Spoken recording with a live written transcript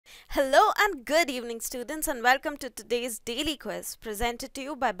Hello and good evening students, and welcome to today's daily quiz presented to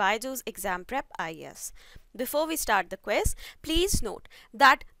you by BYJU'S Exam Prep IAS. Before we start the quiz, please note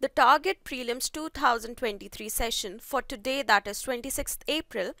that the Target Prelims 2023 session for today, that is 26th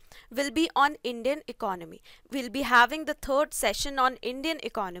April, will be on Indian economy. We'll be having the third session on Indian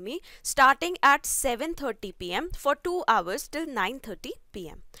economy starting at 7:30 p.m. for 2 hours till 9:30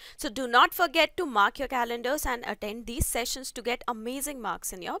 p.m. So do not forget to mark your calendars and attend these sessions to get amazing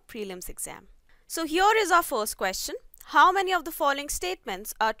marks in your prelims exam. So here is our first question. How many of the following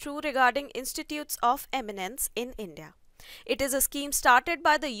statements are true regarding institutes of eminence in India? It is a scheme started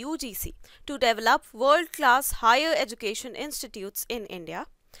by the UGC to develop world-class higher education institutes in India.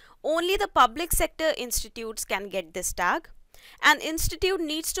 Only the public sector institutes can get this tag. An institute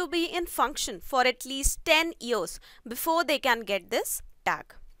needs to be in function for at least 10 years before they can get this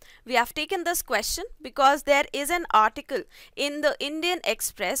tag. We have taken this question because there is an article in the Indian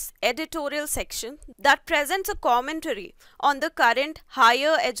Express editorial section that presents a commentary on the current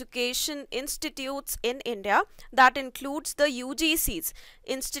higher education institutes in India that includes the UGC's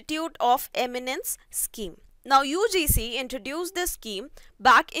Institute of Eminence scheme. Now, UGC introduced this scheme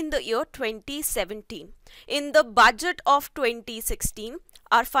back in the year 2017. In the budget of 2016,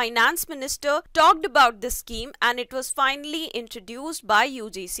 our finance minister talked about this scheme and it was finally introduced by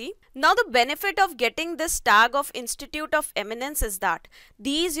UGC. Now, the benefit of getting this tag of Institute of Eminence is that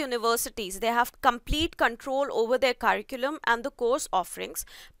these universities, they have complete control over their curriculum and the course offerings.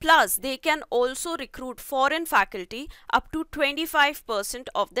 Plus, they can also recruit foreign faculty up to 25%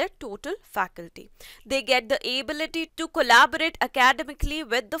 of their total faculty. They get the ability to collaborate academically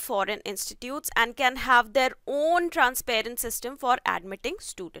with the foreign institutes and can have their own transparent system for admitting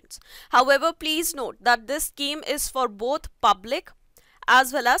students. However, please note that this scheme is for both public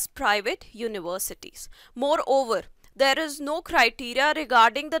as well as private universities. Moreover, there is no criteria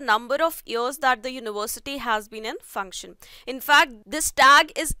regarding the number of years that the university has been in function. In fact, this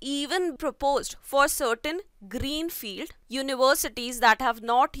tag is even proposed for certain greenfield universities that have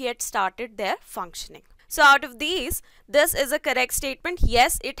not yet started their functioning. So out of these, this is a correct statement.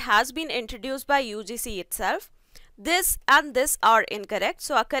 Yes, it has been introduced by UGC itself. This and this are incorrect.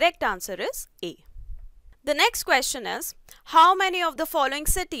 So our correct answer is A. The next question is, how many of the following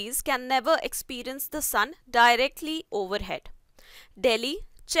cities can never experience the sun directly overhead? Delhi,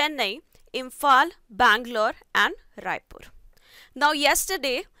 Chennai, Imphal, Bangalore and Raipur. Now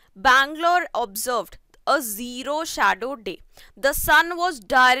yesterday, Bangalore observed a zero shadow day. The sun was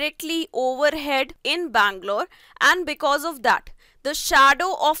directly overhead in Bangalore, and because of that, the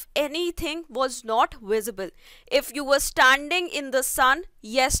shadow of anything was not visible. If you were standing in the sun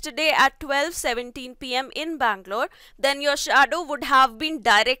yesterday at 12:17 p.m. in Bangalore, then your shadow would have been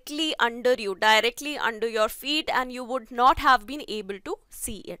directly under you, directly under your feet, and you would not have been able to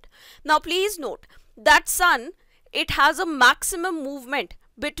see it. Now please note that sun, it has a maximum movement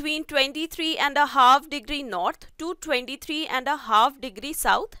between 23.5 degree north to 23.5 degree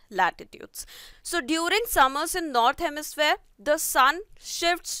south latitudes. So during summers in north hemisphere, the sun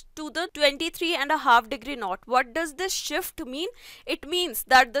shifts to the 23.5 degree north. What does this shift mean? It means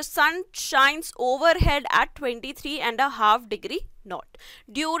that the sun shines overhead at 23.5 degree north.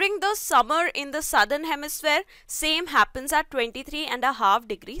 During the summer in the southern hemisphere, same happens at 23.5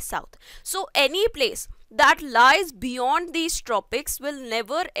 degree south. So any place that lies beyond these tropics will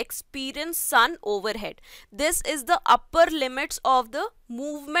never experience sun overhead. This is the upper limits of the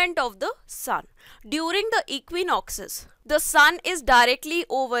movement of the sun. During the equinoxes, the sun is directly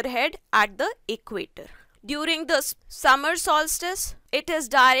overhead at the equator. During the summer solstice, it is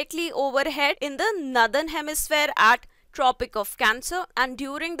directly overhead in the northern hemisphere at Tropic of Cancer, and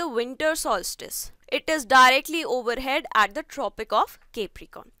during the winter solstice, it is directly overhead at the Tropic of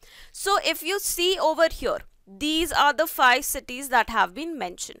Capricorn. So if you see over here, these are the 5 cities that have been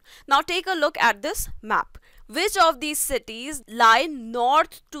mentioned. Now take a look at this map. Which of these cities lie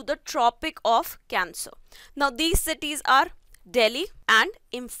north to the Tropic of Cancer? Now these cities are Delhi and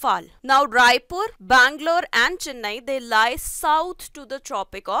Imphal. Now Raipur, Bangalore and Chennai, they lie south to the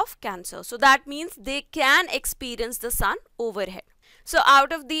Tropic of Cancer. So that means they can experience the sun overhead. So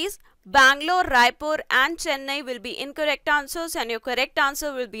out of these, Bangalore, Raipur and Chennai will be incorrect answers, and your correct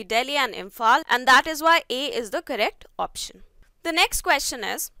answer will be Delhi and Imphal, and that is why A is the correct option. The next question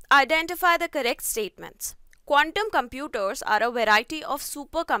is, identify the correct statements. Quantum computers are a variety of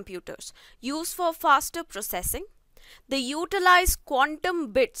supercomputers used for faster processing. They utilize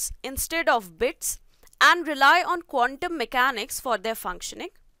quantum bits instead of bits and rely on quantum mechanics for their functioning.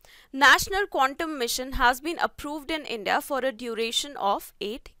 National Quantum Mission has been approved in India for a duration of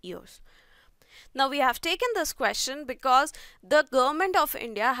 8 years. Now we have taken this question because the government of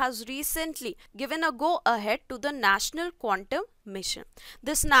India has recently given a go ahead to the National Quantum Mission.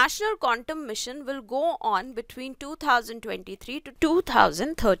 This National Quantum Mission will go on between 2023 to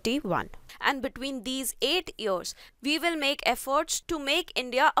 2031, and between these 8 years we will make efforts to make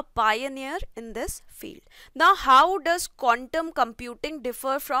India a pioneer in this field. Now how does quantum computing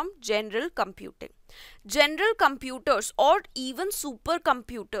differ from general computing? General computers or even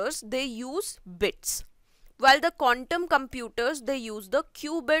supercomputers, they use bits, while the quantum computers, they use the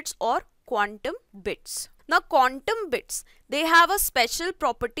qubits or quantum bits. Now quantum bits, they have a special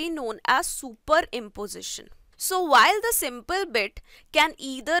property known as superimposition. So while the simple bit can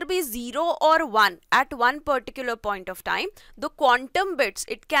either be 0 or 1 at one particular point of time, the quantum bits,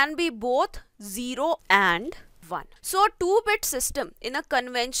 it can be both 0 and 1. So a 2-bit system in a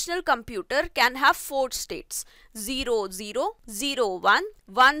conventional computer can have 4 states: 0, 0, 0, 1,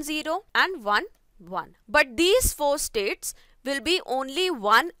 1, 0 and 1, 1. But these 4 states will be only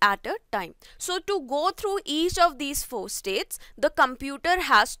one at a time. So to go through each of these 4 states, the computer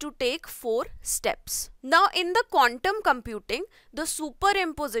has to take 4 steps. Now in the quantum computing, the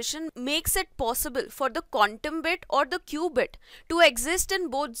superimposition makes it possible for the quantum bit or the qubit to exist in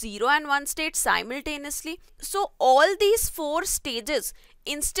both 0 and 1 state simultaneously. So all these 4 stages,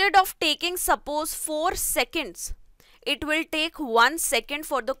 instead of taking suppose 4 seconds, it will take 1 second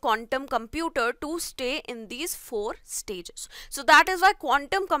for the quantum computer to stay in these 4 stages. So that is why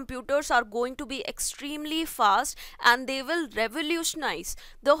quantum computers are going to be extremely fast and they will revolutionize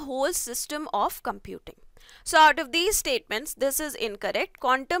the whole system of computing. So out of these statements, this is incorrect.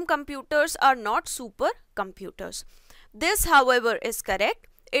 Quantum computers are not supercomputers. This, however, is correct.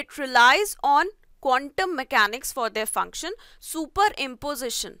 It relies on quantum mechanics for their function.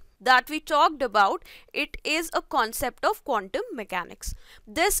 Superimposition that we talked about, it is a concept of quantum mechanics.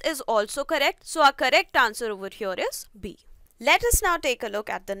 This is also correct. So our correct answer over here is B. Let us now take a look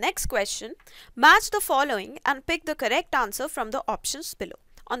at the next question. Match the following and pick the correct answer from the options below.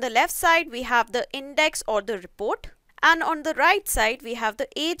 On the left side we have the index or the report, and on the right side we have the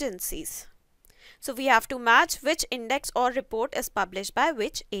agencies. So we have to match which index or report is published by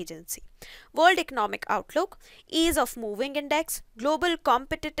which agency. World Economic Outlook, Ease of Moving Index, Global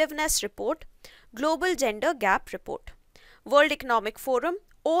Competitiveness Report, Global Gender Gap Report. World Economic Forum,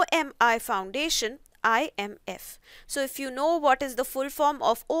 OMI Foundation, IMF. So if you know what is the full form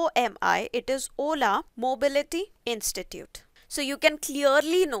of OMI, it is Ola Mobility Institute. So you can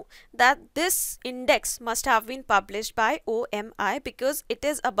clearly know that this index must have been published by OMI because it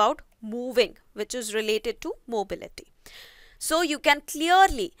is about moving, which is related to mobility. So you can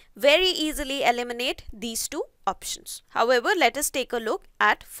clearly, very easily eliminate these 2 options. However, let us take a look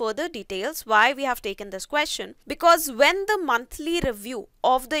at further details why we have taken this question. Because when the monthly review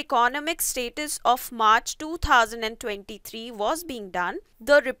of the economic status of March 2023 was being done,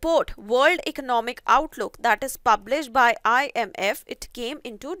 the report World Economic Outlook that is published by IMF, it came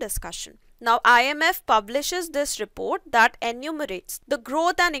into discussion. Now IMF publishes this report that enumerates the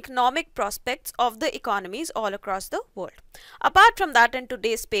growth and economic prospects of the economies all across the world. Apart from that, in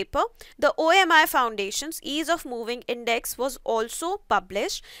today's paper, the OMI Foundation's Ease of Moving Index was also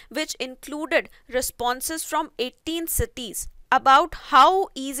published, which included responses from 18 cities about how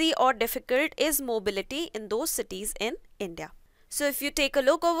easy or difficult is mobility in those cities in India. So if you take a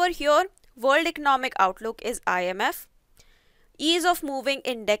look over here, World Economic Outlook is IMF. Ease of Moving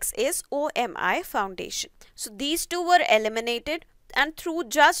Index is OMI Foundation. So these 2 were eliminated, and through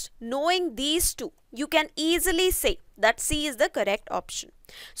just knowing these 2, you can easily say that C is the correct option.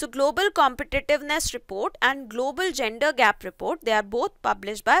 So Global Competitiveness Report and Global Gender Gap Report, they are both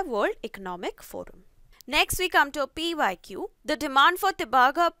published by World Economic Forum. Next we come to a PYQ. The demand for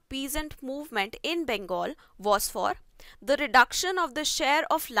Tebhaga peasant movement in Bengal was for the reduction of the share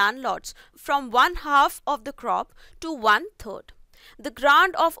of landlords from 1/2 of the crop to 1/3, the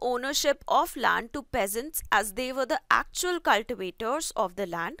grant of ownership of land to peasants as they were the actual cultivators of the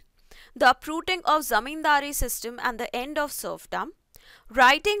land, the uprooting of zamindari system and the end of serfdom,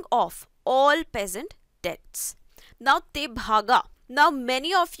 writing off all peasant debts. Now Tebhaga. Now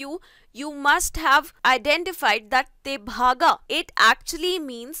many of you must have identified that Tebhaga, it actually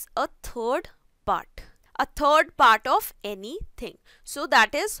means a third part. A third part of anything. So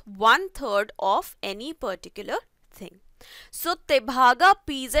that is 1/3 of any particular thing. So Tebhaga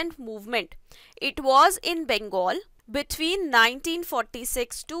peasant movement, it was in Bengal between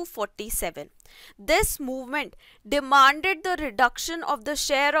 1946 to 47. This movement demanded the reduction of the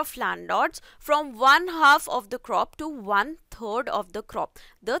share of landlords from 1/2 of the crop to 1/3 of the crop.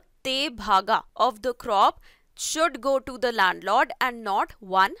 The Tebhaga of the crop should go to the landlord and not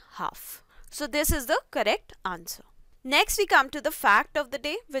 1/2. So this is the correct answer. Next we come to the fact of the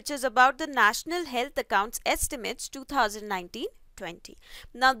day, which is about the National Health Accounts Estimates 2019-20.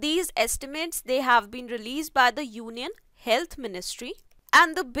 Now these estimates, they have been released by the Union Health Ministry.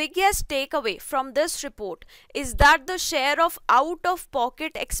 And the biggest takeaway from this report is that the share of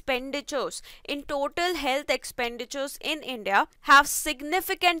out-of-pocket expenditures in total health expenditures in India have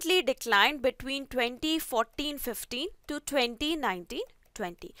significantly declined between 2014-15 to 2019-20.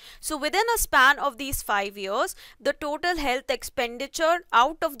 So within a span of these 5 years, the total health expenditure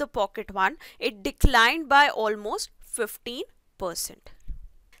out of the pocket one, it declined by almost 15%.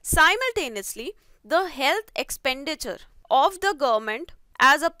 Simultaneously, the health expenditure of the government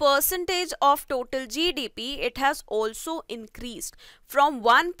as a percentage of total GDP, it has also increased from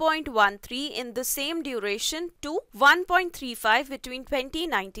 1.13 in the same duration to 1.35 between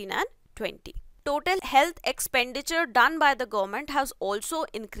 2019 and 20. Total health expenditure done by the government has also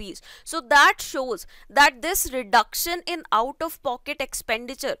increased. So that shows that this reduction in out-of-pocket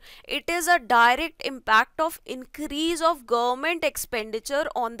expenditure, it is a direct impact of increase of government expenditure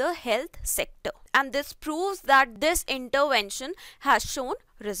on the health sector. And this proves that this intervention has shown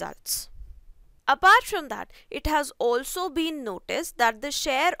results. Apart from that, it has also been noticed that the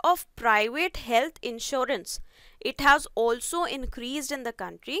share of private health insurance, it has also increased in the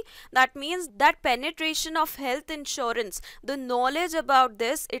country. That means that penetration of health insurance, the knowledge about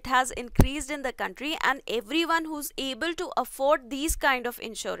this, it has increased in the country, and everyone who's able to afford these kind of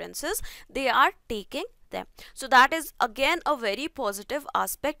insurances, they are taking them. So that is again a very positive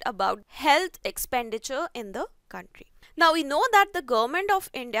aspect about health expenditure in the country. Now we know that the government of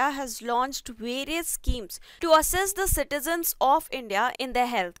India has launched various schemes to assist the citizens of India in their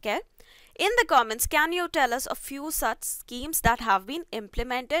healthcare. In the comments, can you tell us a few such schemes that have been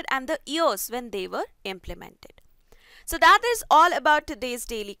implemented and the years when they were implemented? So that is all about today's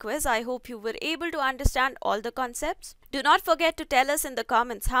daily quiz. I hope you were able to understand all the concepts. Do not forget to tell us in the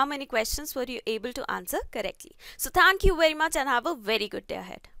comments how many questions were you able to answer correctly. So thank you very much and have a very good day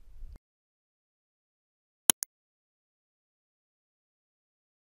ahead.